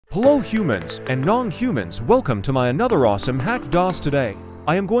Hello humans and non-humans, welcome to my another awesome hack DOS. Today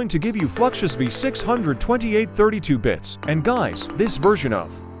I am going to give you Fluxus V628 32 bits, and guys, this version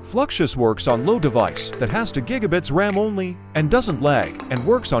of Fluxus works on low device that has 2 gigabits RAM only and doesn't lag, and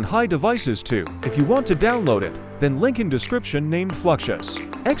works on high devices too. If you want to download it, then link in description named Fluxus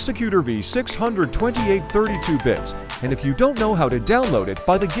Executor V628 32 bits, and if you don't know how to download it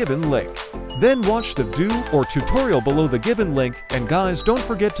by the given link, then watch the video or tutorial below the given link. And guys, don't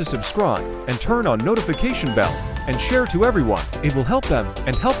forget to subscribe and turn on notification bell and share to everyone. It will help them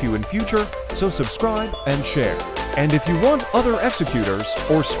and help you in future, so subscribe and share. And if you want other executors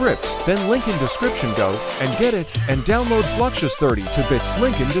or scripts, then link in description. Go and get it and download Fluxus 32 bits,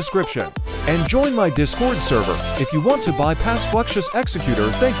 link in description. And join my Discord server if you want to bypass Fluxus Executor.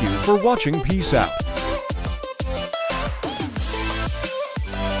 Thank you for watching. Peace out.